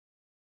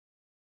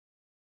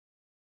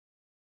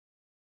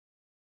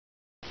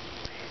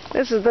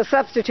This is the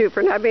substitute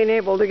for not being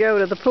able to go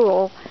to the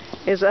pool,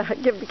 is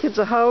give the kids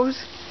a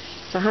hose.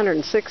 It's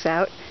 106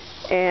 out.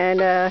 And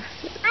let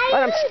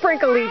them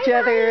sprinkle each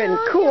other and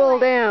cool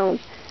down.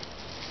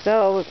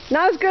 So,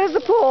 not as good as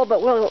the pool,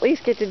 but we'll at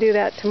least get to do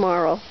that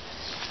tomorrow.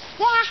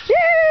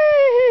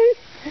 Yay!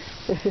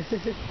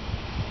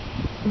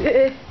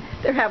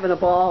 They're having a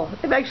ball.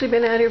 They've actually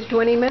been out here for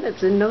 20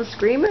 minutes and no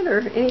screaming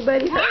or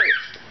anybody hurt.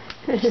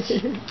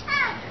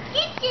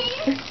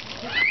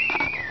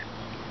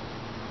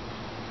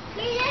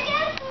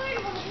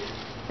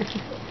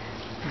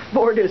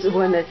 Ford is the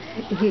one that,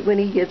 when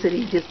he gets it,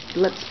 he just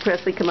lets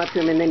Presley come up to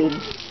him and then he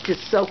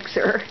just soaks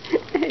her.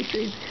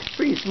 She's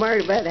pretty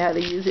smart about how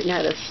to use it and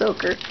how to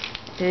soak her.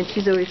 And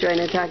she's always trying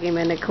to talk him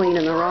into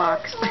cleaning the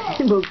rocks.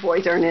 Most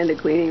boys aren't into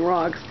cleaning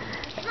rocks.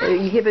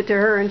 You give it to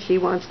her and she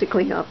wants to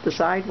clean up the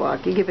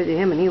sidewalk. You give it to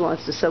him and he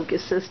wants to soak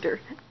his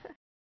sister.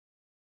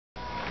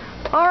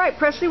 All right,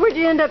 Presley, what'd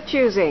you end up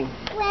choosing?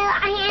 Well,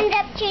 I ended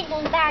up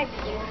choosing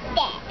Barbie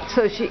instead.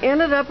 So she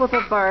ended up with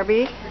a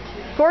Barbie.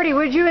 Fordy,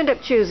 what'd you end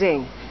up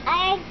choosing?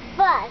 I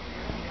Buzz.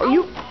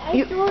 You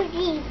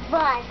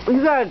Buzz.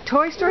 You got a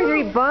Toy Story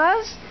 3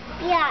 Buzz?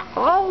 Yeah.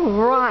 All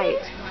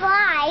right. He can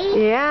fly.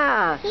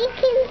 Yeah. He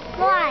can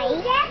fly.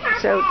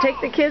 So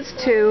take the kids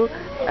to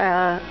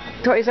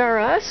Toys R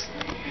Us.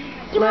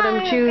 Let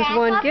them choose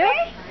one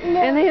gift,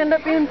 and they end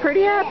up being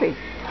pretty happy.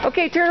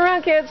 Okay, turn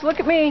around, kids. Look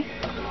at me.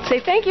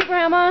 Say thank you,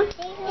 Grandma.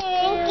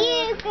 Thank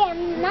you,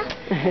 Grandma.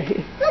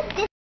 Look,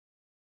 this